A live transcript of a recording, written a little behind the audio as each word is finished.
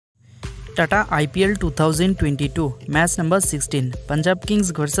Tata IPL 2022 Match number 16 Punjab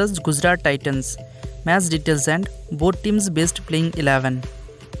Kings vs Gujarat Titans. Match details and both teams best playing 11.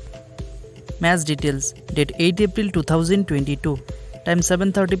 Match details. Date 8 April 2022. Time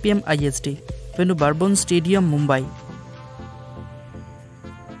 7:30 PM IST. Venue Brabourne Stadium, Mumbai.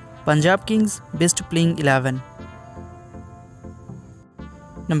 Punjab Kings best playing 11.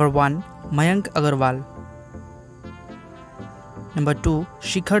 Number 1 Mayank Agarwal. Number 2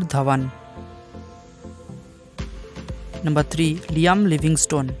 Shikhar Dhawan. Number 3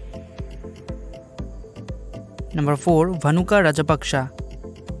 Livingstone. Number 4 Bhanuka Rajapaksa.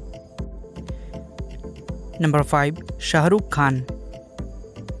 Number 5 Shahrukh.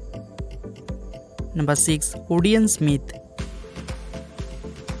 Number 6 Odean Smith.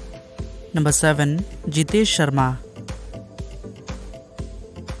 Number 7 Jitesh Sharma.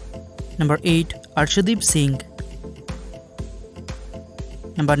 Number 8 Arshdeep Singh.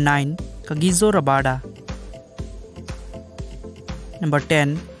 Number 9 Kagiso Rabada. Number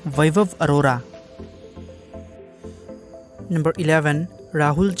 10 Vaibhav Arora. Number 11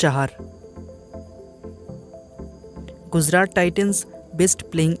 Rahul Chahar. Gujarat Titans best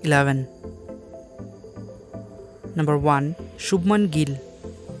playing 11. Number 1 Shubman Gill.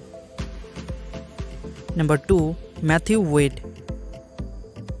 Number 2 Matthew Wade.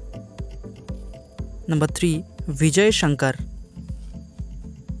 Number 3 Vijay Shankar.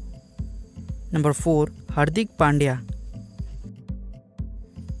 Number 4 Hardik Pandya.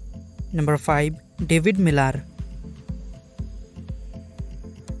 Number 5 David Millar.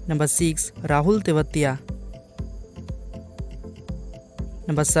 Number 6 Rahul Tewatia.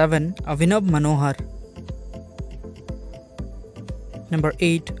 Number 7 Avinav Manohar. Number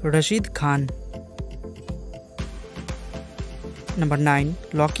 8 Rashid Khan. Number 9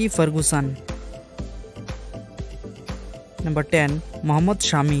 Lockie Ferguson. Number 10 Mohammad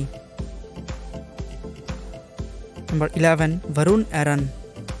Shami. Number 11 Varun Aaron.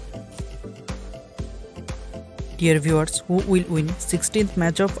 Dear viewers, who will win 16th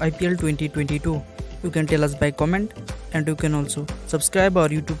match of IPL 2022? You can tell us by comment, and you can also subscribe our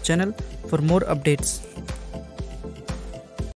YouTube channel for more updates.